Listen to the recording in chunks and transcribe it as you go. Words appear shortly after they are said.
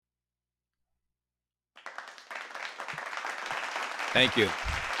Thank you.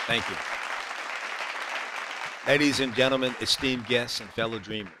 Thank you. Ladies and gentlemen, esteemed guests and fellow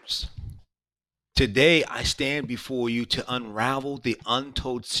dreamers. Today, I stand before you to unravel the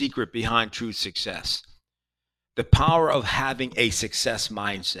untold secret behind true success, the power of having a success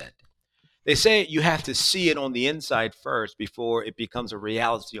mindset. They say you have to see it on the inside first before it becomes a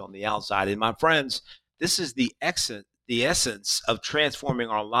reality on the outside. And my friends, this is the essence of transforming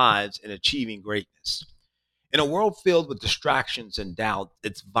our lives and achieving greatness. In a world filled with distractions and doubt,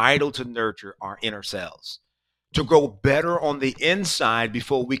 it's vital to nurture our inner selves, to grow better on the inside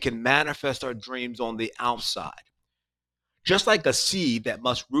before we can manifest our dreams on the outside. Just like a seed that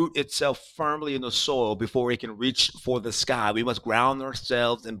must root itself firmly in the soil before it can reach for the sky, we must ground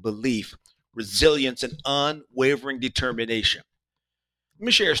ourselves in belief, resilience, and unwavering determination. Let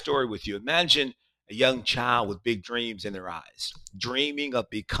me share a story with you. Imagine a young child with big dreams in their eyes, dreaming of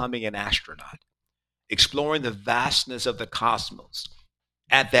becoming an astronaut, exploring the vastness of the cosmos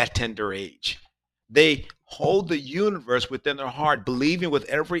at that tender age. They hold the universe within their heart, believing with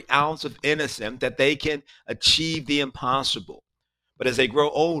every ounce of innocence that they can achieve the impossible. But as they grow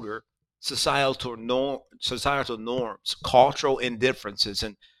older, societal norms, cultural indifferences,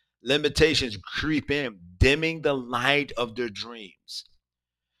 and limitations creep in, dimming the light of their dreams.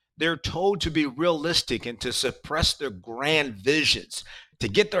 They're told to be realistic and to suppress their grand visions, to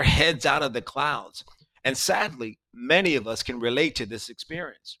get their heads out of the clouds. And sadly, many of us can relate to this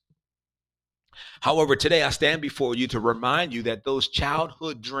experience. However, today I stand before you to remind you that those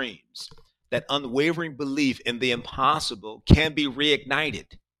childhood dreams, that unwavering belief in the impossible, can be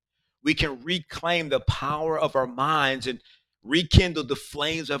reignited. We can reclaim the power of our minds and rekindle the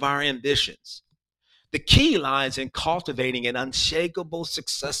flames of our ambitions. The key lies in cultivating an unshakable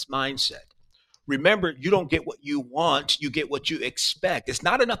success mindset. Remember, you don't get what you want, you get what you expect. It's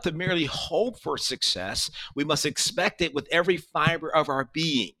not enough to merely hope for success. We must expect it with every fiber of our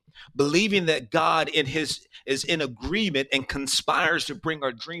being, believing that God in his is in agreement and conspires to bring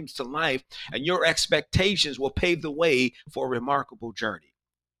our dreams to life, and your expectations will pave the way for a remarkable journey.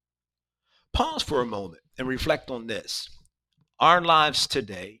 Pause for a moment and reflect on this. Our lives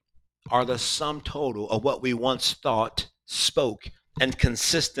today are the sum total of what we once thought, spoke, and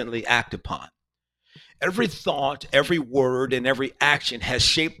consistently act upon. Every thought, every word, and every action has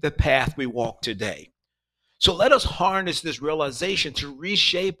shaped the path we walk today. So let us harness this realization to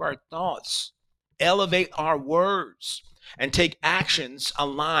reshape our thoughts, elevate our words, and take actions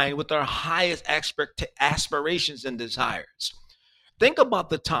aligned with our highest aspirations and desires. Think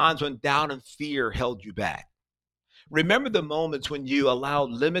about the times when doubt and fear held you back. Remember the moments when you allowed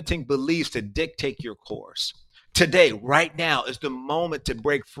limiting beliefs to dictate your course. Today, right now, is the moment to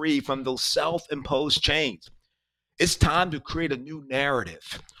break free from those self imposed chains. It's time to create a new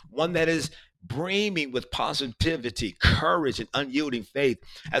narrative, one that is brimming with positivity, courage, and unyielding faith.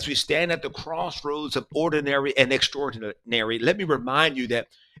 As we stand at the crossroads of ordinary and extraordinary, let me remind you that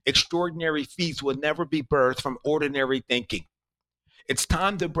extraordinary feats will never be birthed from ordinary thinking. It's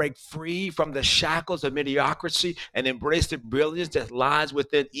time to break free from the shackles of mediocrity and embrace the brilliance that lies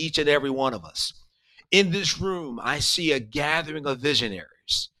within each and every one of us. In this room, I see a gathering of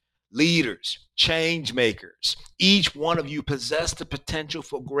visionaries, leaders, change makers. Each one of you possess the potential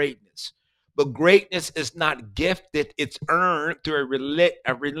for greatness. But greatness is not gifted, it's earned through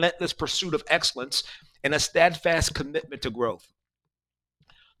a relentless pursuit of excellence and a steadfast commitment to growth.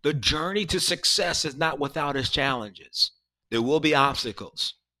 The journey to success is not without its challenges. There will be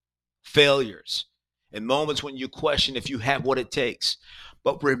obstacles, failures, and moments when you question if you have what it takes.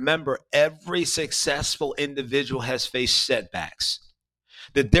 But remember, every successful individual has faced setbacks.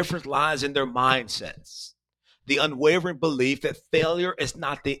 The difference lies in their mindsets. The unwavering belief that failure is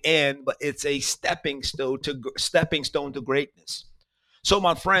not the end, but it's a stepping stone to greatness. So,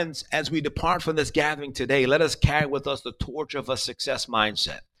 my friends, as we depart from this gathering today, let us carry with us the torch of a success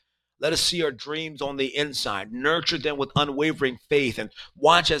mindset. Let us see our dreams on the inside, nurture them with unwavering faith, and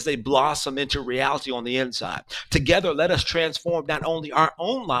watch as they blossom into reality on the inside. Together, let us transform not only our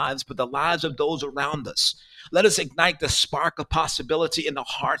own lives, but the lives of those around us. Let us ignite the spark of possibility in the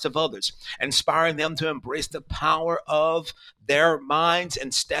hearts of others, inspiring them to embrace the power of their minds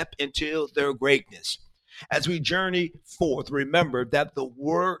and step into their greatness. As we journey forth, remember that the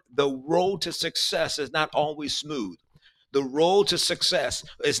road to success is not always smooth. The road to success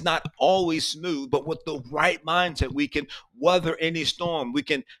is not always smooth, but with the right mindset, we can weather any storm. We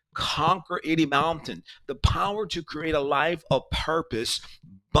can conquer any mountain. The power to create a life of purpose,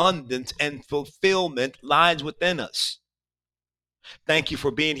 abundance, and fulfillment lies within us. Thank you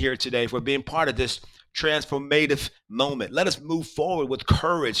for being here today, for being part of this transformative moment. Let us move forward with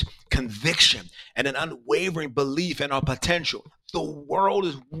courage, conviction, and an unwavering belief in our potential. The world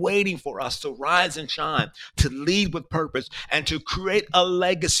is waiting for us to rise and shine, to lead with purpose, and to create a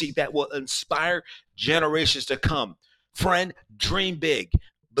legacy that will inspire generations to come. Friend, dream big,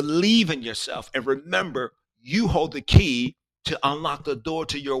 believe in yourself, and remember you hold the key to unlock the door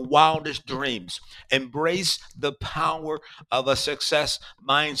to your wildest dreams. Embrace the power of a success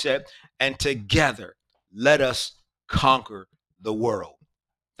mindset, and together, let us conquer the world.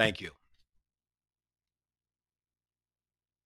 Thank you.